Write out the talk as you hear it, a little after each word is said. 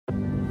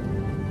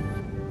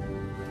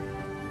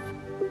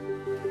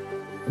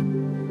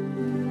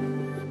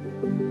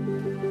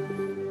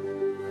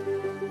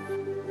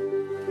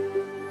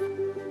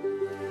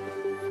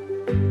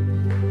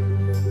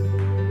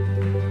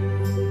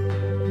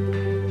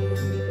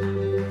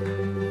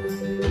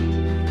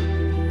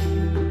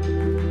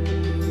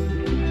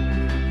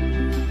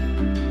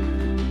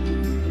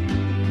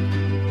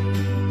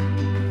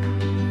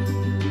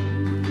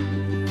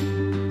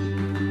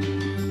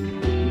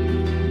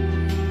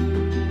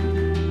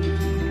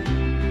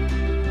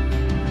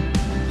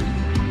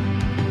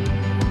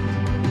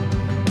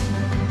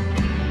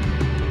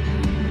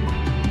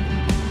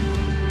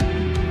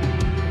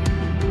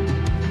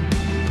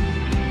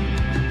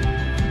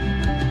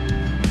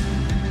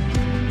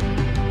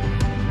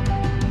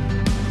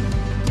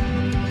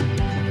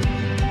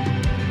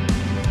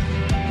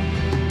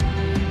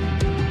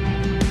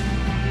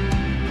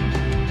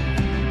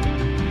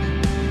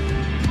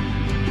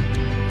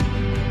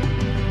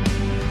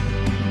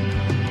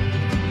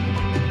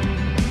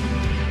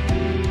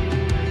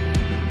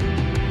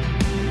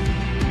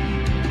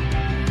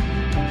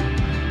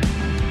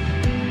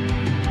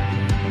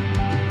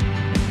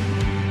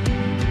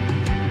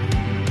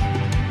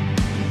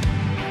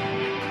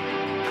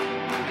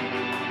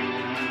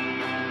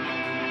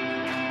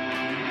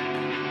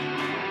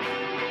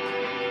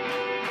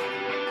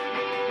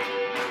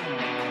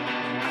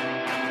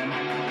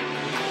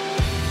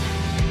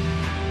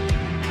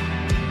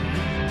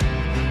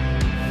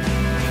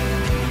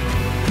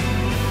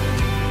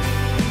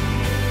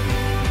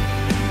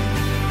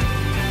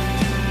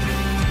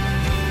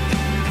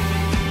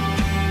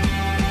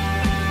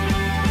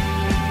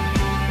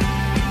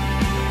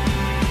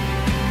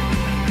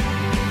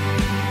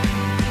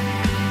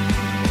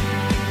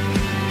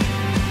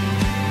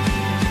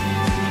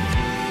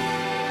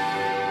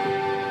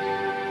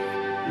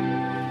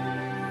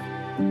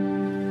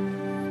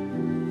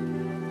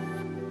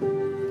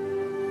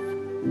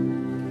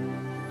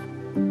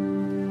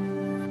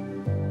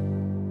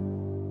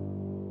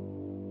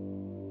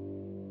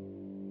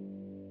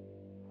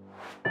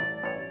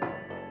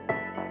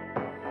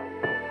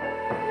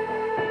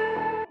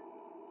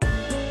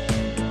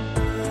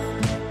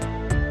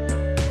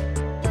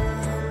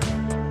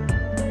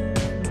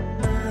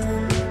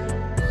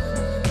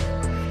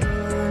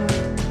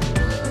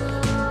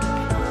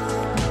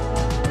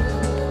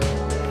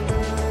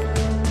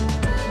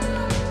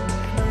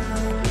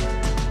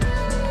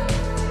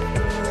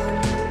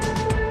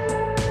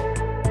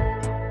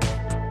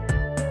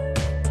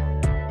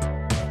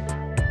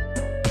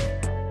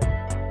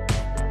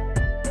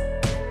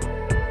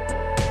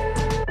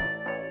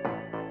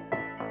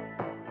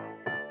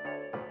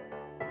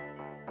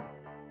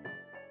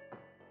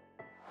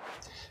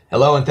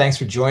Hello, and thanks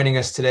for joining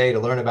us today to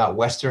learn about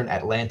Western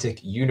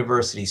Atlantic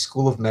University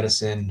School of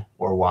Medicine,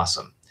 or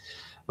WAUSM.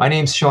 My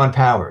name's Sean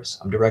Powers.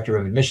 I'm Director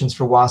of Admissions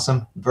for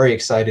WAUSM. I'm very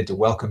excited to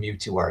welcome you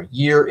to our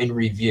year in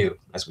review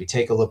as we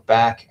take a look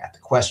back at the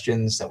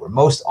questions that were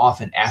most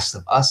often asked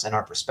of us and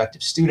our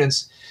prospective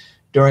students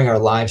during our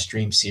live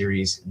stream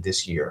series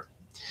this year.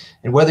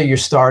 And whether you're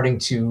starting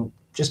to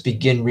just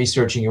begin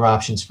researching your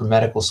options for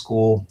medical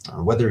school,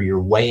 or whether you're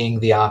weighing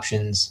the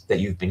options that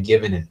you've been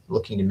given and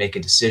looking to make a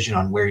decision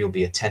on where you'll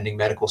be attending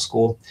medical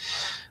school,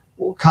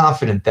 we're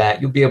confident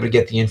that you'll be able to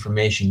get the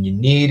information you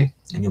need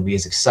and you'll be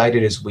as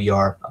excited as we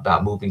are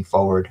about moving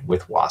forward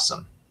with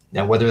WAUSM.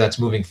 Now, whether that's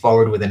moving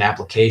forward with an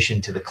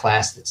application to the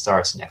class that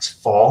starts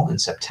next fall in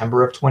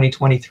September of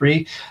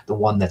 2023, the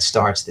one that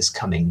starts this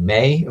coming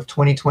May of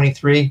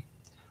 2023,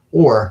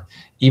 or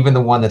even the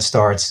one that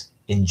starts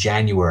in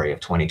January of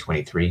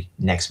 2023,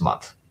 next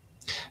month.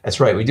 That's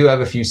right, we do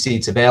have a few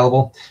seats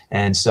available.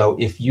 And so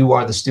if you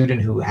are the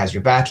student who has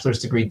your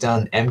bachelor's degree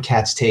done,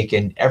 MCAT's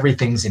taken,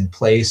 everything's in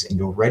place, and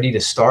you're ready to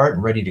start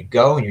and ready to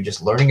go, and you're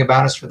just learning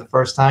about us for the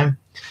first time,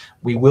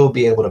 we will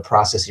be able to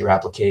process your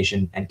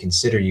application and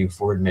consider you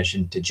for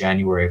admission to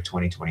January of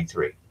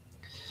 2023.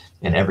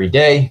 And every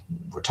day,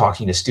 we're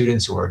talking to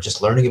students who are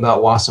just learning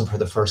about WAUSM for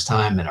the first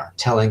time and are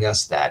telling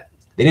us that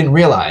they didn't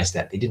realize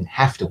that they didn't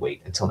have to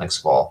wait until next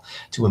fall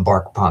to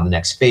embark upon the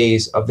next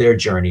phase of their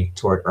journey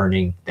toward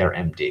earning their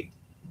MD.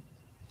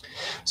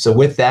 So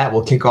with that,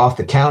 we'll kick off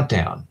the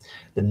countdown.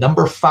 The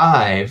number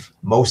 5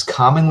 most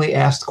commonly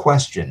asked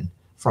question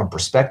from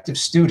prospective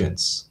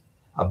students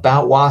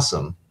about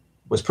WAUSM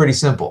was pretty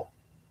simple.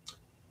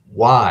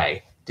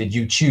 Why did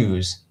you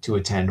choose to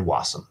attend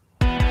WAUSM?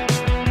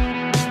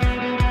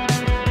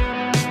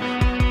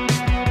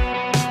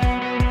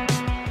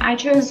 I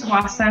chose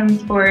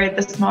WAUSM for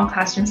the small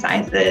classroom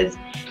sizes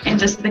and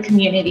just the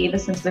community, the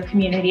sense of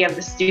community of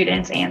the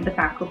students and the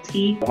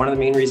faculty. One of the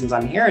main reasons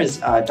I'm here is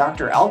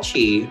Dr.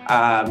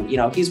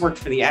 Elchi. He's worked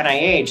for the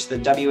NIH, the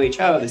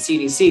WHO, the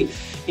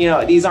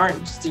CDC. These aren't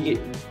just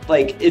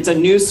it's a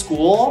new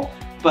school,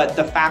 but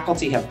the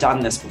faculty have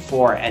done this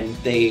before and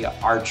they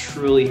are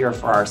truly here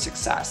for our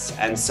success.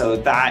 And so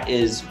that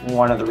is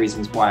one of the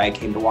reasons why I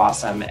came to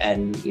WAUSM,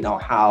 and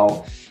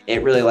how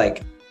it really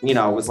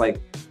was like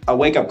a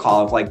wake-up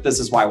call of this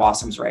is why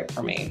WAUSM's right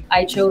for me.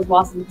 I chose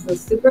WAUSM because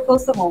it's super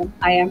close to home.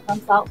 I am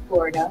from South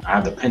Florida. I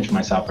have to pinch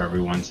myself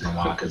every once in a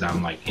while because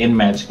I'm in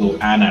med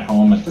school and at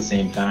home at the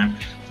same time.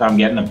 So I'm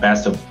getting the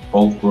best of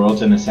both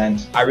worlds in a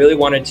sense. I really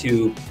wanted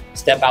to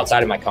step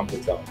outside of my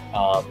comfort zone.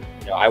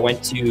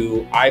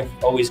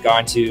 I've always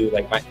gone to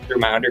through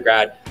my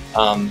undergrad,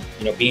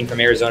 being from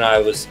Arizona, I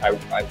was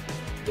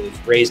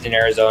raised in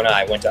Arizona.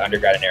 I went to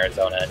undergrad in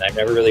Arizona, and I've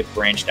never really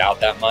branched out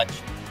that much.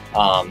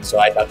 So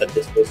I thought that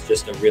this was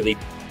just a really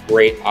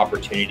great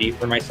opportunity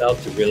for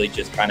myself to really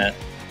just kind of,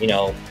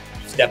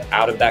 step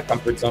out of that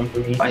comfort zone for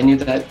me. I knew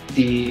that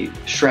the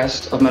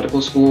stress of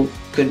medical school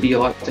could be a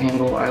lot to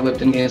handle. I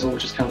lived in Gainesville,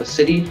 which is kind of a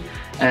city,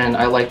 and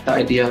I liked the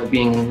idea of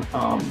being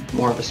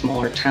more of a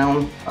smaller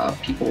town,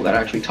 people that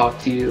actually talk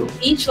to you.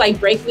 Each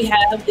break we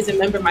have is a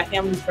member of my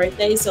family's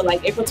birthday. So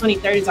April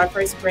 23rd is our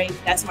first break.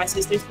 That's my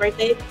sister's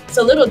birthday.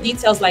 So little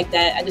details like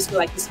that, I just feel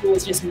like the school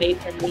is just made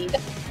for me,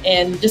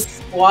 and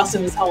just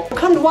WAUSM is home.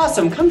 Come to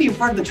WAUSM, come be a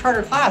part of the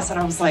charter class. And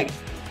I was like,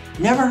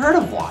 never heard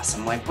of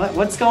WAUSM,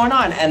 what's going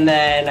on? And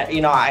then,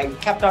 I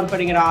kept on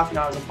putting it off,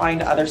 I was applying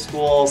to other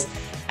schools.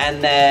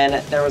 And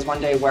then there was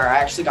one day where I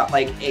actually got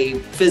a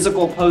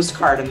physical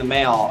postcard in the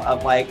mail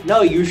of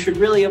no, you should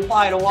really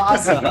apply to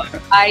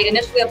WAUSM. I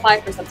initially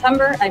applied for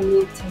September. I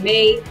moved to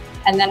May.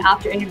 And then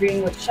after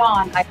interviewing with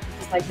Sean, I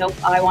was just nope,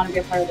 I want to be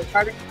a part of the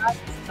charter class.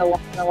 So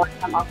it's a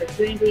one-time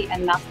opportunity,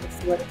 and that's what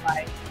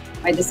solidified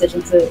my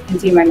decision to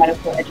continue my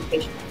medical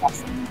education at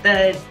WAUSM.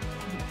 The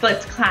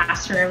flipped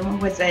classroom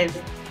was a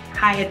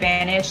high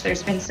advantage.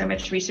 There's been so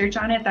much research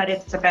on it that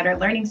it's a better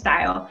learning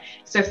style.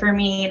 So for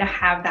me to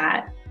have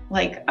that,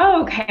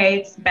 okay,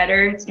 it's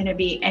better, it's going to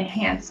be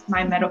enhance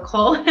my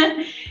medical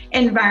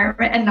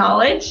environment and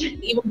knowledge.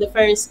 Even the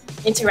first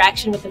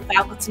interaction with the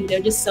faculty, they're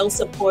just so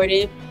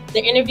supportive.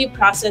 The interview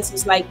process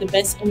was the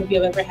best interview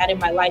I've ever had in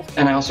my life.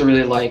 And I also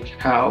really like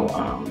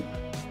how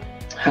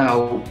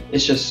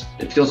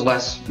it feels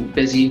less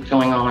busy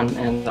going on,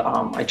 and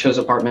I chose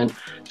an apartment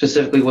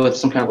specifically with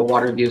some kind of a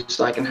water view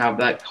so I can have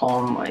that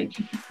calm,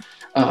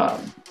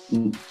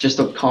 just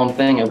a calm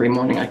thing every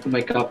morning. I can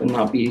wake up and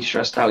not be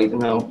stressed out, even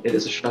though it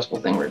is a stressful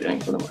thing we're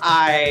doing for them.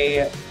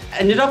 I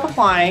ended up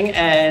applying,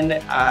 and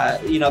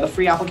the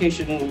free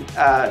application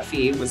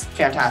fee was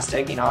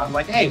fantastic. I'm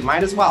like, hey,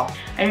 might as well.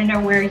 I don't know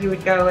where you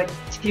would go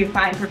to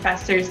find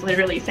professors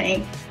literally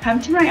saying, come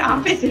to my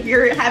office if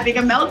you're having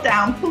a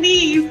meltdown,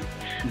 please.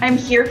 I'm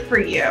here for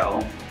you.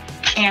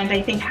 And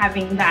I think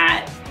having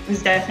that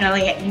was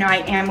definitely, I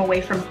am away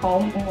from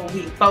home. Well,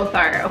 we both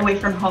are away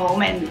from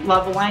home and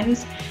loved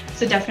ones.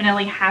 So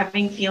definitely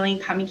coming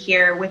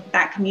here with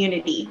that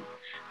community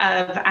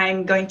of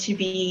I'm going to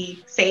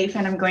be safe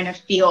and I'm going to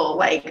feel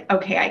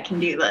okay, I can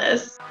do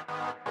this.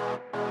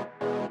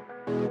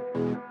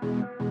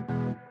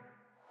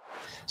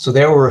 So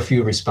there were a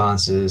few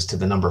responses to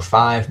the number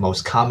 5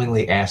 most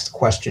commonly asked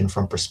question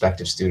from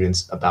prospective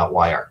students about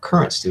why our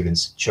current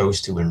students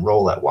chose to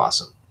enroll at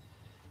WAUSM.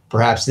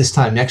 Perhaps this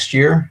time next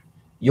year,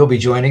 you'll be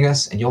joining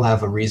us and you'll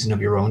have a reason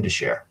of your own to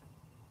share.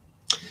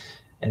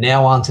 And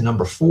now on to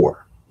number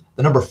 4.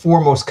 The number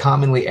 4 most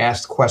commonly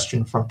asked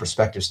question from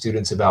prospective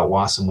students about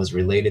WAUSM was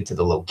related to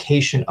the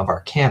location of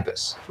our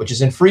campus, which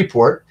is in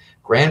Freeport,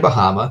 Grand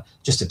Bahama,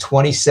 just a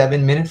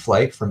 27-minute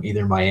flight from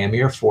either Miami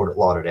or Fort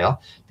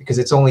Lauderdale, because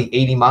it's only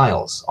 80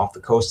 miles off the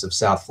coast of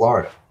South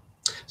Florida.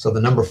 So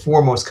the number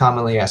 4 most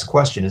commonly asked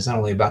question is not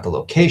only about the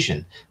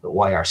location, but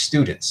why our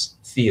students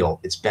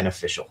feel it's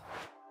beneficial.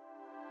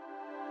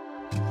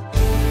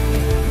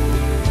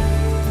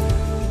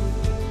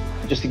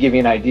 Just to give you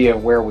an idea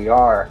of where we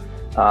are,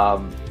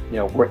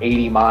 we're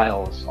 80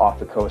 miles off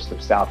the coast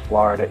of South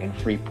Florida in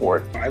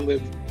Freeport. I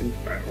live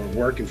or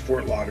work in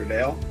Fort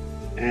Lauderdale,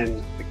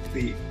 and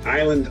the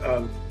island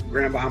of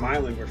Grand Bahama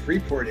Island, where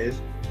Freeport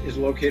is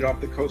located off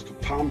the coast of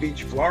Palm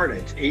Beach, Florida.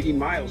 It's 80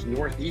 miles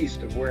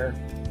northeast of where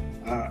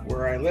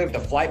I live.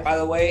 The flight, by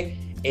the way,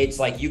 it's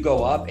like you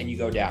go up and you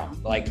go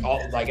down. I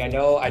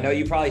know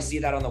you probably see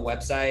that on the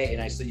website,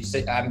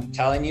 and I'm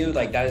telling you,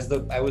 like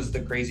that was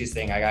the craziest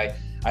thing. I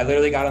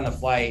literally got on the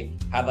flight,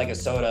 had like a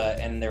soda,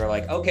 and they were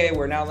like, "Okay,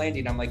 we're now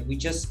landing." I'm like, "We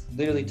just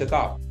literally took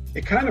off."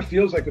 It kind of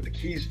feels like what the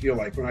Keys feel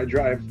like when I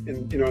drive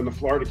in the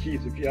Florida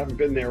Keys. If you haven't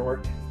been there,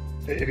 or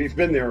if you've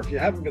been there, if you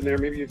haven't been there,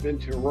 maybe you've been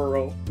to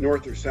rural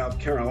North or South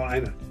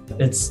Carolina.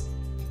 It's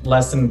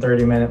less than a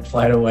 30-minute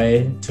flight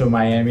away to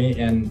Miami,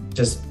 and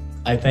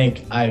I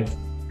think I've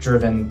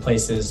driven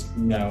places,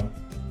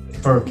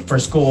 for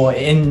school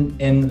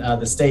in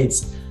the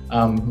States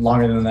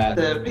longer than that.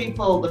 The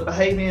people, the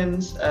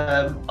Bahamians,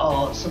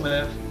 are some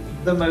of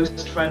the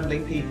most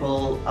friendly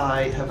people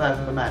I have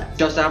ever met.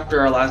 Just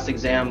after our last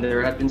exam,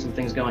 there had been some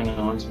things going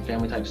on, some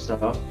family type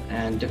stuff,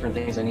 and different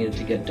things I needed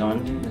to get done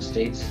in the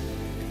States.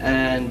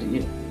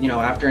 And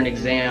after an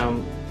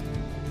exam,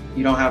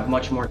 you don't have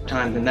much more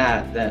time than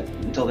that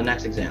until the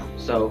next exam.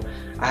 So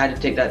I had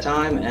to take that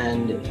time,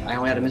 and I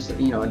only had to miss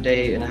a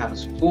day and a half of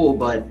school,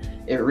 but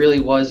it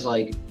really was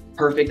like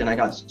perfect, and I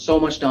got so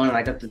much done, and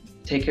I got to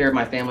take care of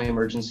my family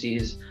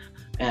emergencies,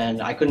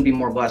 and I couldn't be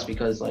more blessed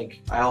because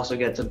I also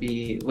get to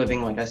be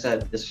living, like I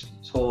said, this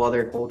whole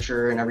other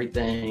culture and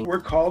everything.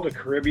 We're called a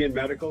Caribbean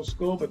medical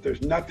school, but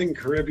there's nothing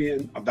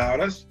Caribbean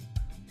about us.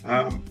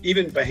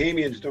 Even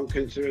Bahamians don't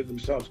consider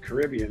themselves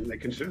Caribbean, they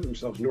consider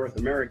themselves North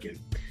American.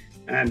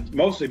 And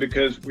mostly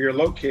because we are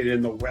located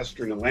in the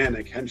Western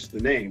Atlantic, hence the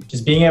name.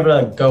 Just being able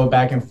to go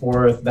back and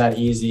forth that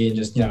easy, and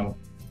just,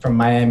 from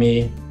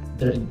Miami,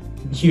 the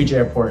huge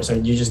airport, so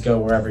you just go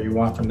wherever you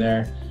want from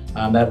there.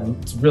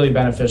 That's really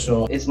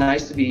beneficial. It's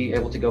nice to be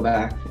able to go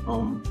back,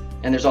 and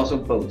there's also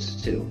boats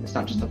too. It's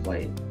not just a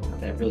flight.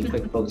 They have really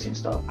quick boats and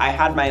stuff. I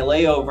had my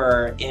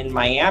layover in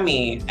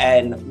Miami,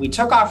 and we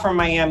took off from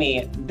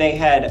Miami. They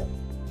had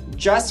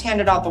just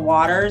handed out the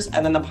waters,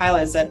 and then the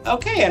pilot said,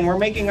 "Okay, and we're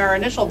making our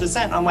initial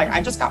descent." I'm like,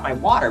 I just got my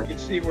water. You can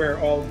see where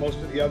most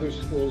of the other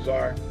schools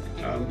are.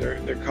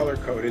 They're color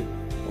coded.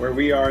 Where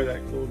we are,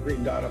 that little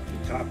green dot up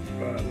the top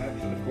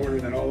left of the corner,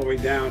 then all the way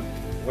down,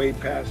 way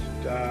past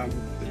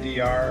the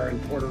DR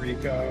and Puerto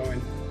Rico,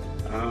 and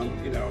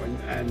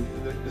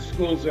the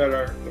schools that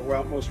are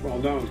the most well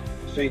known.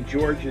 St.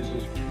 George's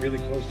is really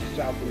close to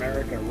South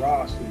America.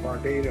 Ross in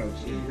Barbados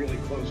is really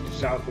close to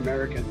South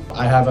America.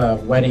 I have a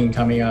wedding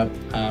coming up.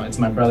 It's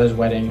my brother's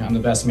wedding. I'm the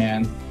best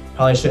man.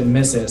 Probably shouldn't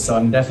miss it, so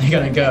I'm definitely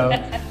gonna go.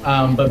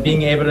 But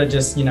being able to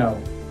just,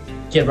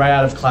 get right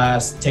out of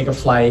class, take a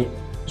flight,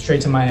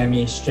 straight to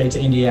Miami, straight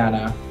to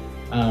Indiana,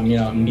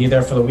 and be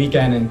there for the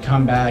weekend and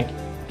come back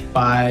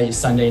by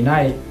Sunday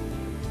night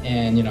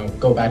and,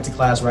 go back to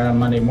class right on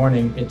Monday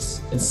morning,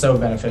 it's so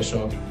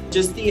beneficial.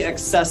 Just the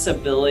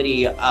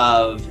accessibility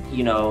of,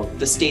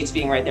 the States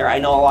being right there. I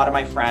know a lot of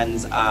my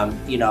friends,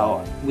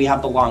 we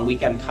have the long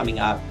weekend coming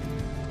up.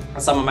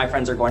 Some of my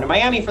friends are going to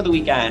Miami for the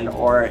weekend,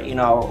 or,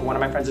 one of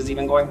my friends is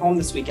even going home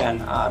this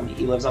weekend.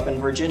 He lives up in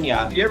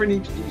Virginia. If you ever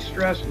need to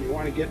de-stress and you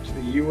want to get to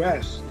the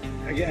U.S.,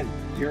 again,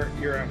 you're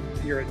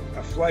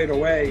a flight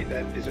away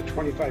that is a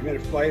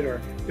 25-minute flight, or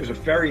there's a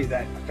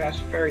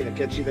fast ferry that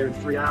gets you there in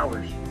 3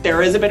 hours.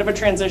 There is a bit of a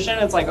transition.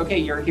 It's like, okay,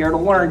 you're here to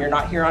learn, you're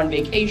not here on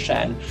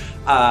vacation.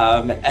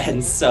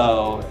 And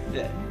so,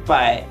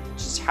 but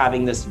just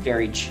having this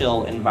very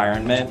chill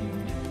environment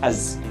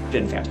has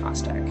been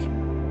fantastic.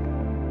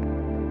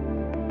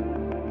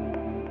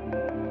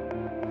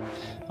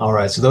 All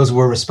right, so those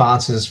were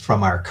responses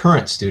from our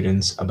current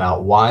students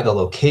about why the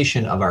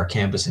location of our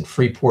campus in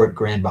Freeport,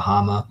 Grand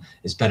Bahama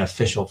is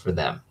beneficial for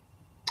them.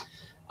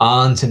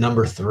 On to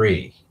number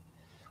 3,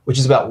 which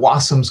is about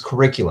WAUSM's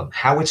curriculum,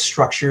 how it's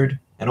structured,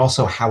 and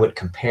also how it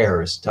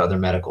compares to other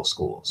medical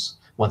schools.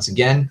 Once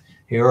again,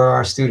 here are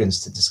our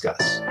students to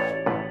discuss.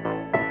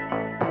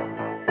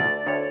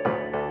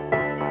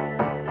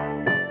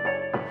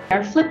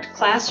 Our flipped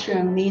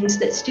classroom means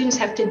that students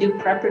have to do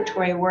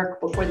preparatory work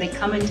before they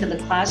come into the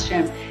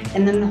classroom,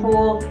 and then the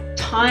whole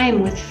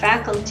time with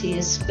faculty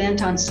is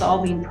spent on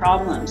solving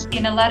problems.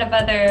 In a lot of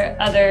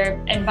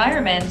other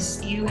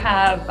environments, you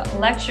have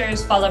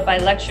lectures followed by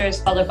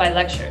lectures followed by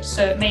lectures.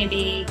 So it may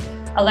be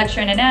a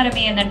lecture in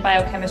anatomy and then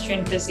biochemistry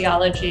and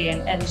physiology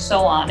and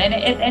so on.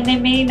 And they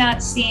may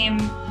not seem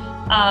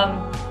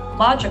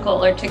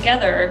logical or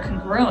together or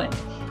congruent.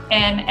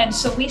 And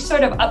so we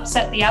sort of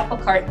upset the apple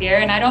cart here,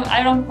 and I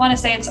don't want to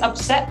say it's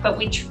upset, but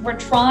we're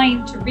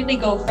trying to really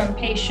go from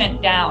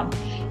patient down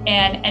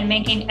and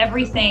making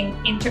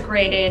everything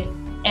integrated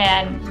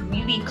and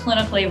really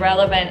clinically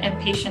relevant and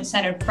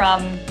patient-centered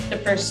from the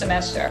first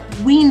semester.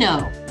 We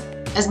know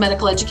as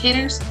medical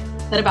educators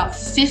that about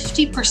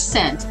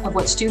 50% of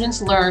what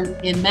students learn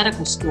in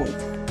medical school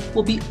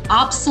will be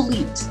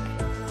obsolete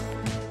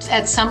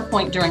at some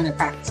point during their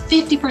practice.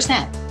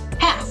 50%,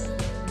 half.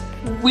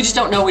 We just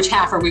don't know which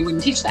half, or we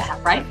wouldn't teach that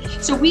half, right?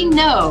 So we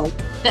know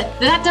that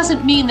that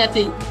doesn't mean that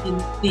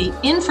the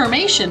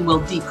information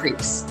will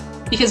decrease,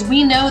 because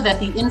we know that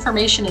the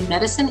information in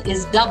medicine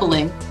is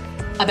doubling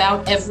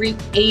about every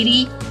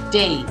 80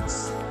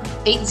 days,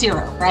 80,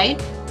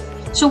 right?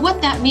 So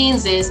what that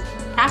means is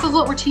half of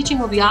what we're teaching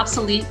will be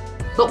obsolete,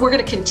 but we're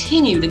going to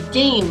continue to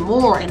gain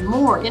more and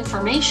more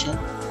information,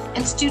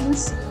 and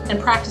students and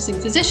practicing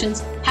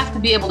physicians have to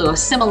be able to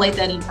assimilate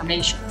that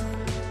information.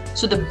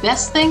 So the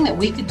best thing that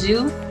we could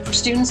do for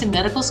students in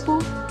medical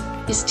school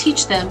is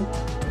teach them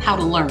how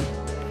to learn.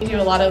 We do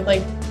a lot of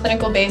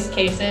clinical-based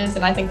cases,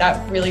 and I think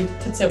that really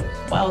puts it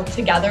well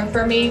together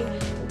for me,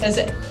 because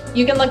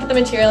you can look at the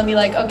material and be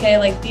like,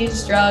 okay,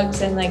 these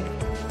drugs and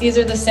these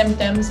are the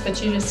symptoms, but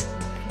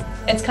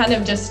it's kind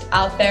of just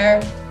out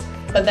there.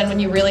 But then when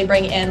you really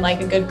bring in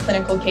a good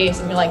clinical case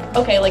and you're like,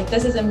 okay,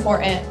 this is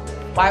important,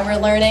 why we're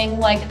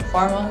learning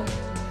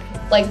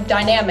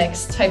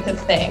dynamics type of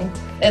thing.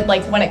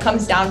 When it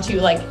comes down to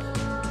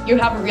you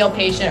have a real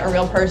patient, a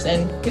real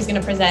person who's going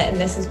to present,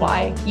 and this is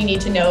why you need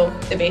to know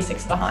the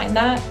basics behind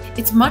that.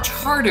 It's much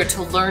harder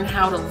to learn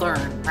how to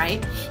learn,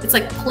 right? It's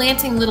like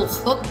planting little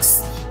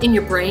hooks in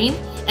your brain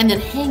and then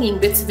hanging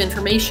bits of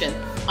information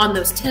on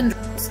those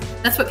tendrils.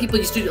 That's what people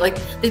used to do.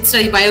 They'd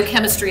study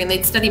biochemistry and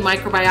they'd study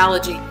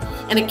microbiology,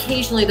 and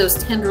occasionally those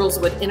tendrils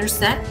would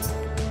intersect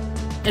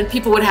and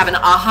people would have an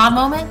aha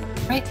moment,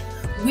 right?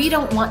 We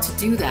don't want to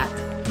do that.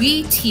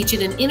 We teach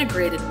in an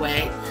integrated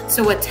way,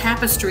 so a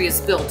tapestry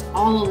is built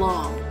all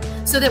along,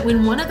 so that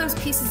when one of those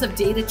pieces of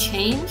data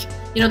change,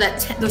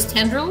 those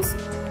tendrils,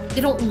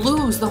 they don't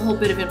lose the whole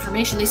bit of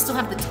information. They still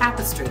have the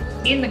tapestry.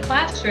 In the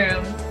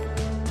classroom,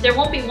 there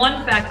won't be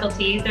one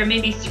faculty, there may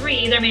be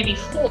 3, there may be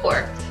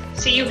 4.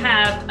 So you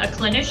have a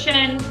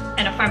clinician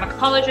and a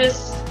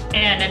pharmacologist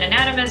and an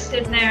anatomist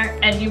in there,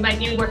 and you might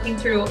be working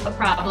through a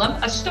problem,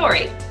 a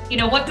story.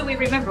 What do we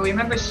remember? We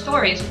remember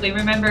stories. We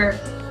remember,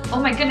 oh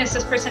my goodness,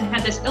 this person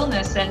had this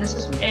illness, and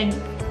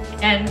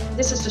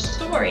this is the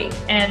story,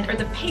 or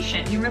the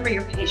patient. You remember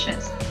your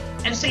patients,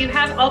 and so you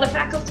have all the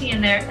faculty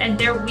in there, and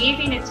they're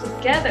weaving it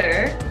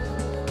together,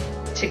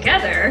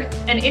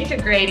 and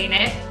integrating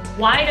it.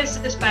 Why is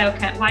this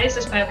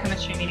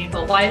biochemistry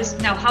meaningful?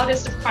 How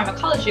does the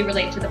pharmacology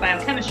relate to the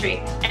biochemistry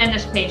and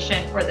this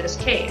patient or this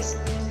case?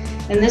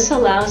 And this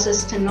allows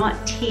us to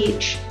not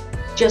teach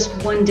just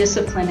one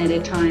discipline at a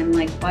time,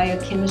 like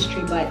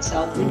biochemistry by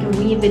itself. We can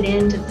weave it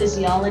into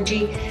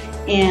physiology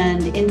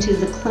and into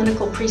the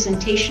clinical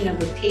presentation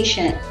of a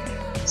patient,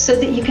 so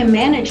that you can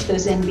manage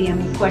those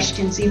NBME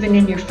questions even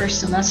in your first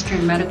semester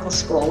in medical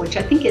school, which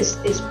I think is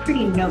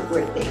pretty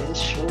noteworthy.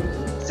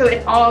 So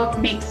it all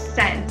makes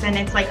sense, and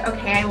it's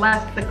okay, I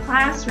left the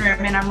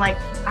classroom and I'm like,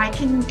 I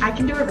can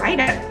do a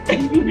write-up.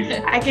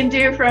 I can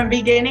do from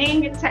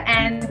beginning to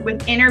end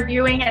with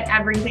interviewing and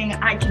everything.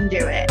 I can do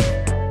it.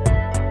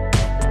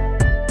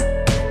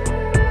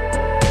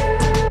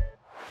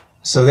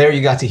 So there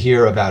you got to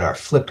hear about our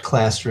flipped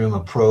classroom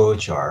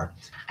approach, our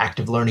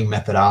active learning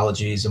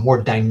methodologies, a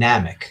more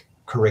dynamic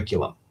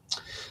curriculum.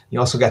 You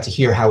also got to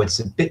hear how it's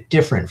a bit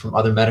different from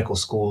other medical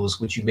schools,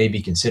 which you may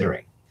be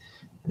considering.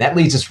 And that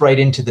leads us right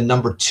into the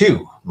number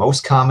 2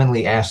 most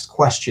commonly asked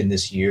question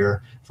this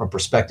year from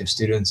prospective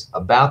students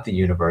about the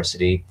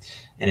university,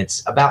 and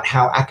it's about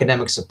how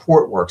academic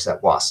support works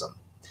at WAUSM.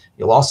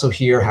 You'll also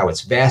hear how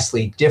it's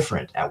vastly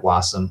different at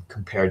WAUSM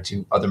compared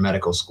to other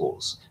medical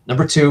schools.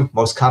 Number 2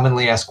 most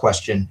commonly asked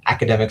question,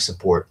 academic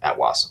support at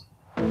WAUSM.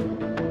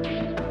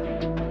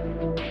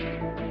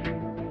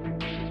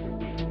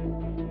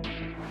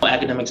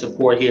 Academic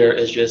support here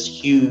is just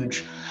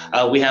huge.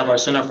 We have our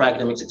Center for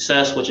Academic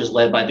Success, which is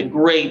led by the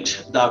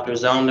great Dr.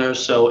 Zellner.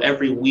 So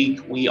every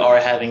week we are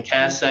having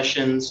CAS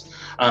sessions,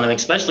 and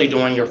especially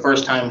during your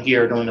first time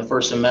here, during the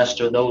first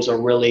semester, those are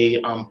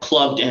really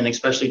plugged in,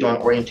 especially during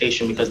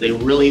orientation, because they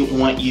really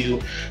want you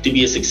to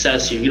be a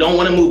success here. You don't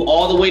want to move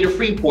all the way to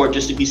Freeport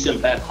just to be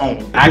sent back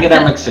home.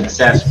 Academic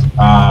Success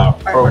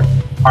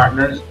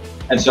partners,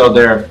 and so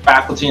there are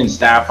faculty and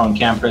staff on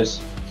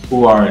campus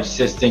who are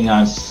assisting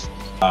us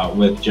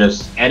with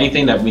just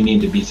anything that we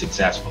need to be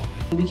successful.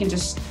 We can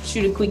just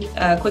shoot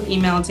a quick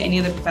email to any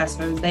of the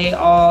professors. They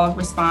all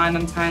respond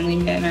on timely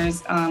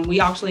manners.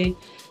 We actually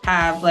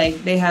have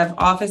they have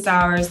office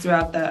hours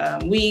throughout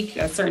the week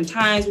at certain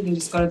times. We can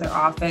just go to their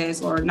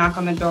office or knock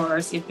on the door,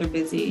 see if they're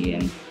busy.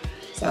 And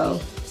so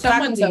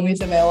someone's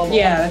always available.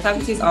 Yeah, the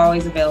faculty is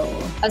always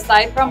available.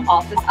 Aside from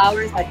office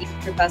hours that each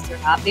professor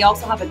have, they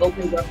also have an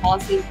open door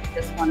policy if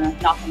you just want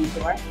to knock on the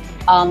door.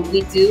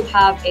 We do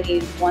have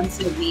a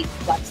once-a-week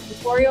flex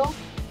tutorial,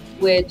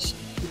 which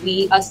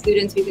us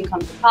students, we can come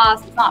to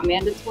class. It's not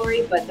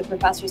mandatory, but the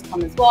professors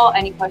come as well.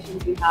 Any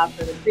questions we have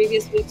for the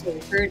previous weeks or the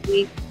current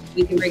week,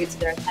 we can bring it to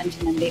their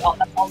attention, and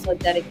that's also a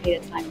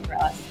dedicated time for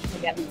us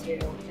to get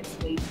material this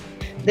week.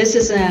 This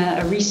is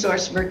a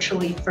resource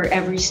virtually for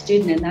every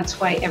student, and that's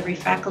why every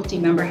faculty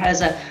member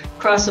has a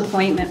cross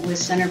appointment with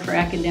Center for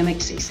Academic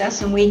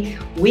Success, and we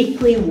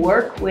weekly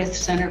work with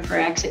Center for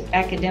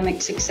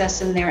Academic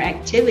Success in their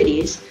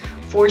activities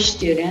for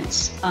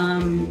students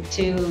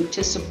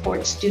to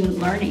support student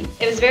learning.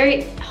 It was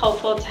very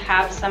helpful to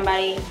have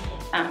somebody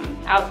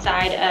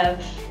outside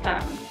of,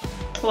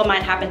 well,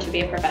 mine happened to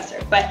be a professor,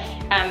 but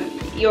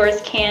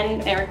yours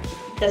can or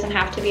doesn't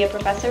have to be a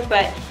professor,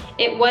 but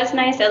it was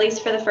nice, at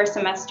least for the first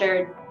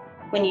semester,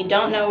 when you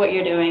don't know what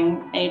you're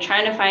doing and you're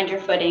trying to find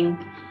your footing,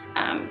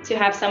 to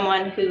have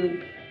someone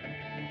who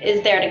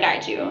is there to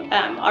guide you,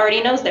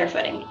 already knows their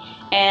footing.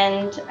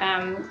 And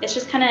it's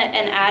just kind of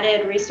an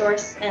added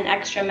resource, an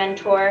extra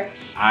mentor.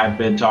 I've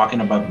been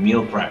talking about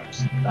meal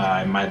preps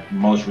in my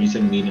most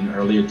recent meeting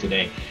earlier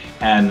today,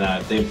 and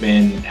they've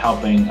been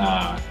helping.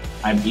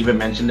 I've even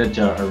mentioned it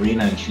to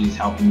Arena, and she's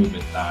helping me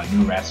with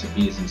new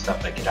recipes and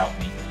stuff that could help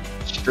me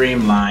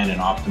streamline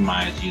and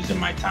optimize using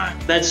my time.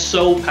 That's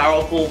so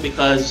powerful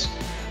because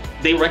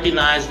they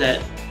recognize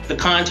that the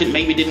content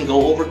maybe didn't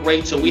go over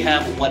great, so we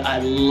have what I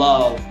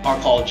love are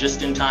called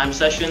just-in-time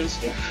sessions.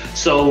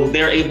 So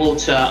they're able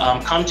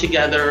to come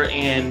together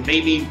and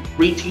maybe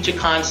reteach a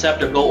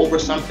concept or go over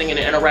something in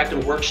an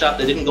interactive workshop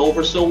that didn't go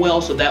over so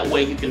well, so that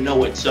way you can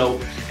know it. So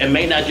it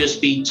may not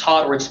just be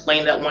taught or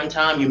explained that one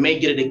time, you may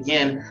get it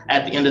again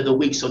at the end of the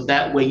week, so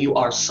that way you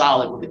are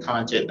solid with the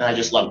content, and I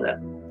just love that.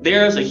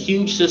 There's a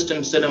huge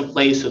system set in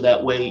place so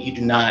that way you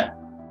do not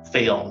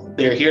fail.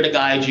 They're here to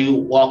guide you,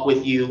 walk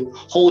with you,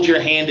 hold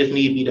your hand if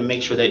need be to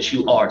make sure that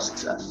you are a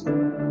success.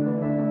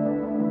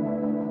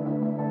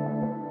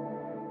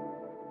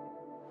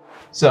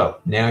 So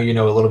now you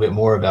know a little bit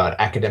more about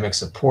academic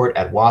support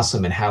at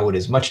WAUSM and how it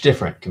is much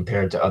different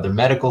compared to other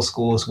medical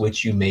schools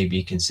which you may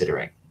be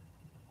considering.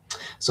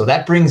 So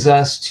that brings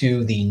us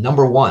to the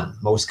 #1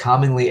 most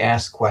commonly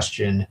asked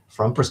question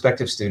from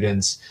prospective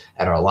students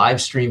at our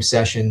live stream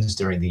sessions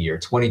during the year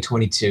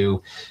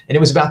 2022. And it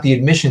was about the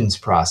admissions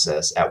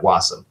process at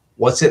WAUSM.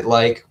 What's it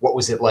like? What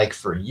was it like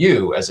for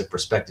you as a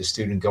prospective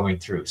student going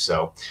through?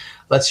 So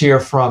let's hear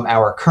from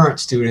our current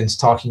students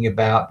talking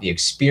about the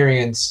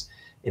experience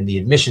in the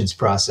admissions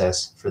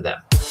process for them.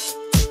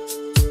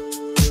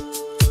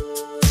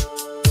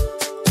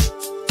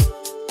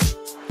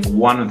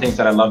 One of the things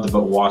that I loved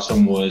about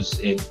WAUSM was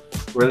it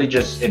really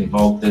just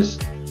invoked this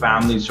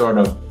family sort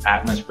of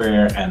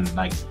atmosphere, and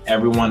like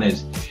everyone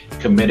is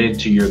committed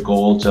to your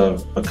goals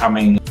of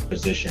becoming a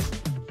physician.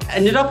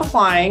 Ended up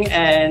applying,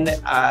 and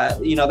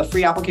the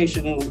free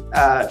application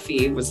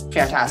fee was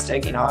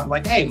fantastic. I'm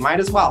like, hey, might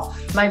as well.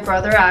 My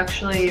brother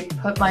actually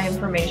put my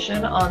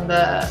information on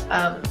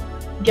the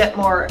get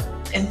more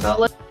info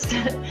list,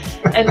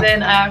 and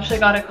then I actually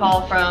got a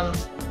call from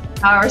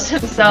Powers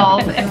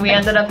himself, and we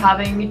ended up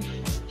having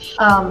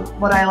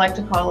what I like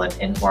to call an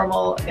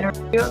informal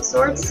interview of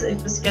sorts.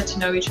 Just get to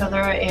know each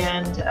other,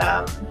 and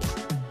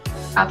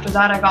after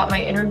that I got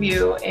my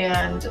interview,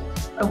 and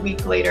a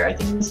week later, I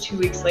think it was 2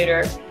 weeks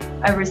later,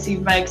 I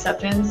received my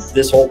acceptance.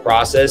 This whole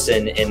process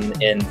and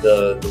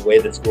the way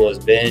that school has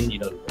been,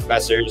 the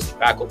professors, the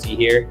faculty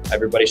here,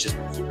 everybody's just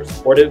been super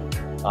supportive,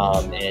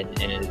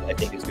 and I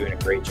think is doing a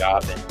great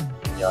job,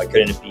 and I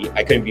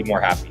couldn't be more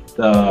happy.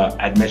 The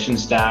admission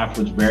staff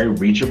was very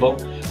reachable.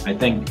 I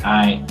think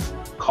I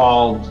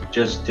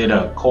did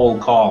a cold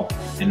call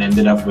and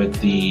ended up with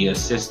the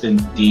assistant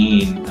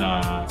dean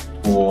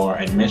for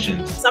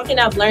admissions. Something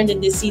I've learned in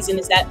this season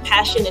is that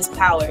passion is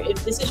power.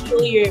 If this is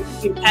truly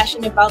you're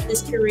passionate about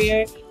this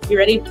career, you're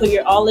ready to put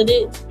your all in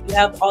it, you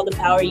have all the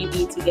power you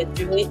need to get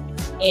through it,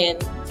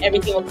 and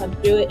everything will come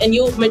through it, and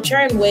you'll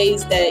mature in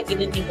ways that you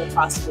didn't think were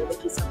possible,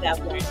 which is something I've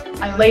learned.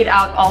 I laid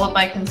out all of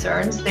my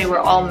concerns. They were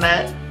all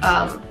met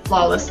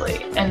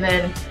flawlessly, and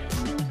then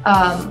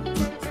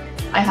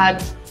I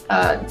had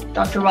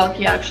Dr.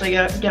 Welke actually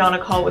get on a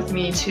call with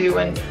me too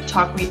and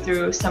talk me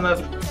through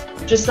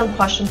some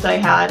questions I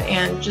had,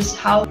 and just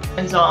how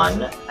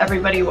hands-on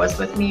everybody was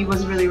with me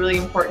was really, really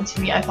important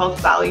to me. I felt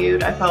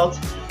valued. I felt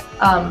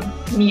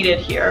needed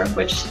here,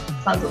 which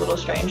sounds a little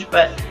strange,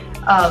 but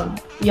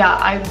yeah,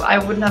 I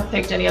wouldn't have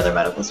picked any other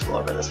medical school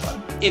over this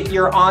one. If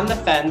you're on the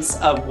fence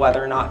of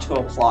whether or not to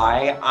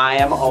apply, I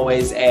am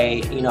always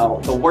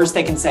the worst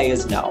they can say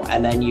is no,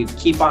 and then you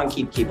keep on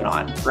keeping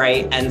on,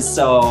 right? And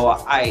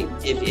so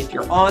if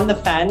you're on the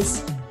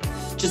fence,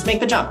 just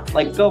make the jump.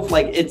 Like go,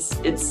 like it's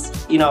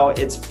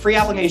free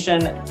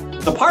application.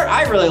 The part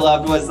I really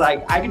loved was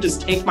like I could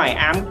just take my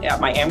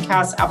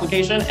AMCAS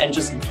application and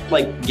just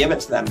like give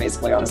it to them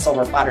basically on a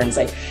silver platter and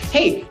say,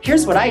 hey,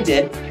 here's what I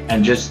did.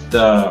 And just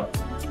the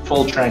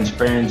full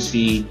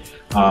transparency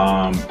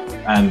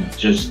and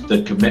just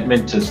the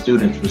commitment to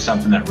students was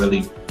something that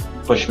really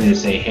pushed me to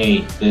say,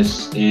 hey,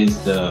 this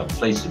is the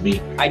place to be.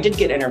 I did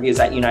get interviews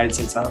at United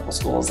States Medical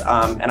Schools,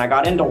 and I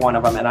got into one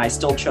of them, and I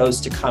still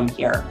chose to come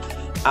here.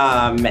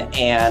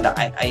 And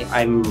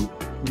I'm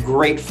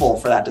grateful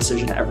for that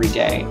decision every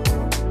day.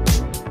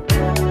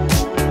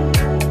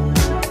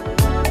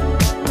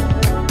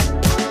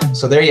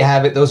 So there you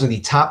have it. Those are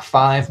the top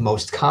 5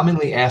 most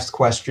commonly asked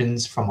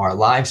questions from our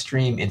live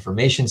stream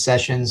information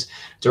sessions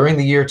during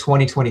the year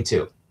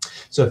 2022.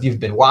 So if you've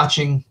been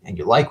watching and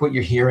you like what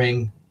you're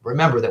hearing,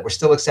 remember that we're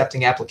still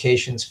accepting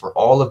applications for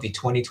all of the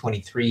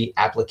 2023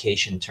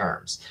 application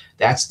terms.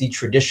 That's the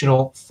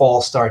traditional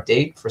fall start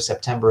date for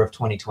September of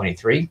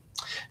 2023.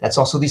 That's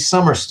also the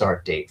summer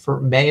start date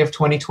for May of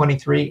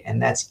 2023,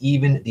 and that's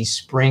even the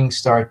spring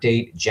start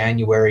date,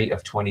 January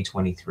of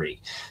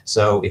 2023.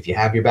 So if you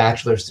have your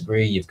bachelor's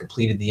degree, you've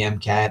completed the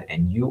MCAT,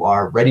 and you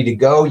are ready to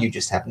go, you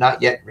just have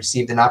not yet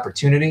received an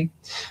opportunity,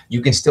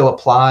 you can still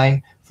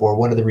apply for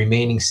one of the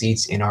remaining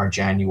seats in our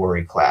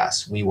January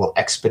class. We will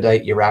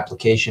expedite your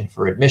application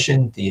for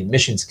admission. The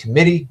admissions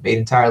committee, made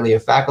entirely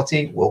of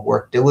faculty, will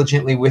work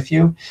diligently with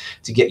you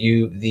to get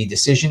you the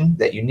decision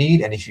that you need.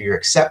 And if you're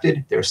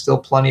accepted, there's still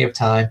plenty of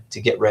time to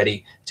get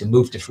ready to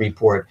move to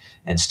Freeport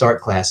and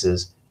start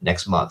classes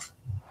next month.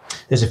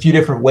 There's a few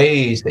different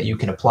ways that you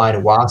can apply to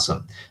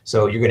WAUSM.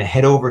 So you're going to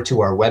head over to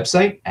our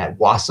website at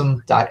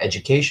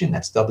wasm.education.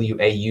 That's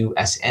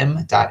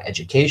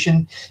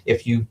WAUSM.education.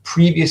 If you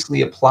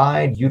previously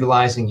applied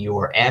utilizing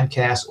your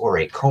AMCAS or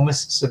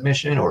AACOMAS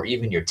submission, or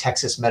even your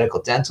Texas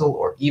Medical Dental,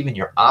 or even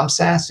your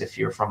AMCAS, if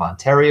you're from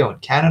Ontario in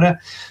Canada,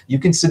 you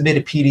can submit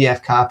a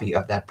PDF copy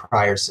of that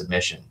prior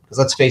submission. Because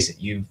let's face it,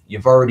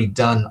 you've already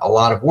done a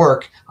lot of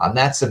work on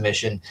that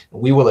submission,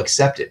 and we will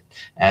accept it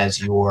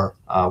as your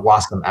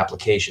WAUSM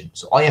application.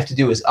 So all you have to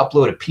do is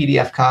upload a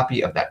PDF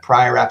copy of that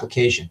prior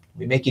application.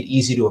 We make it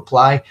easy to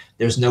apply.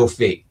 There's no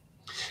fee.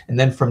 And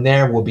then from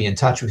there, we'll be in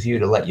touch with you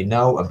to let you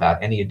know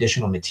about any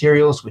additional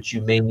materials which you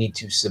may need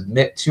to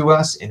submit to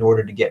us in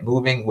order to get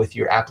moving with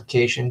your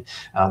application,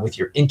 with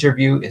your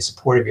interview in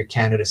support of your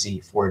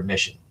candidacy for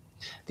admission.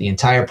 The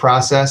entire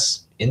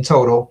process in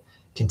total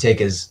can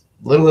take as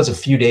little as a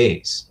few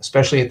days,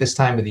 especially at this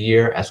time of the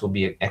year, as we'll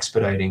be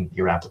expediting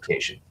your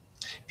application.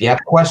 If you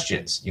have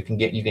questions, you can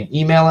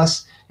email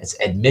us. It's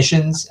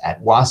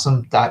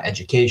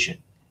admissions@wasm.education.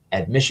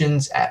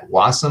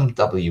 Admissions@wasm,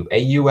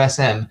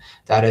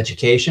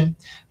 WAUSM.education.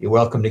 You're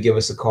welcome to give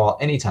us a call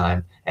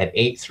anytime at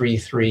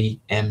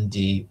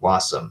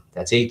 833-MD-WASM.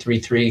 That's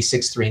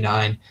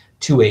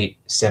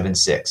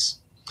 833-639-2876.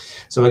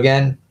 So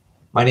again,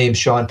 my name is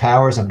Sean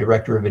Powers. I'm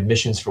Director of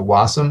Admissions for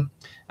WAUSM.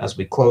 As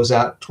we close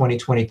out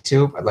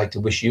 2022, I'd like to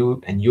wish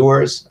you and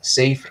yours a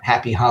safe,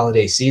 happy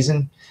holiday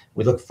season.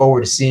 We look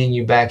forward to seeing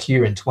you back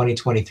here in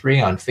 2023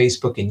 on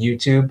Facebook and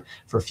YouTube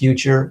for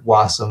future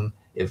WAUSM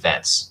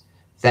events.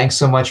 Thanks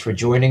so much for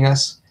joining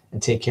us, and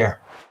take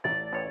care.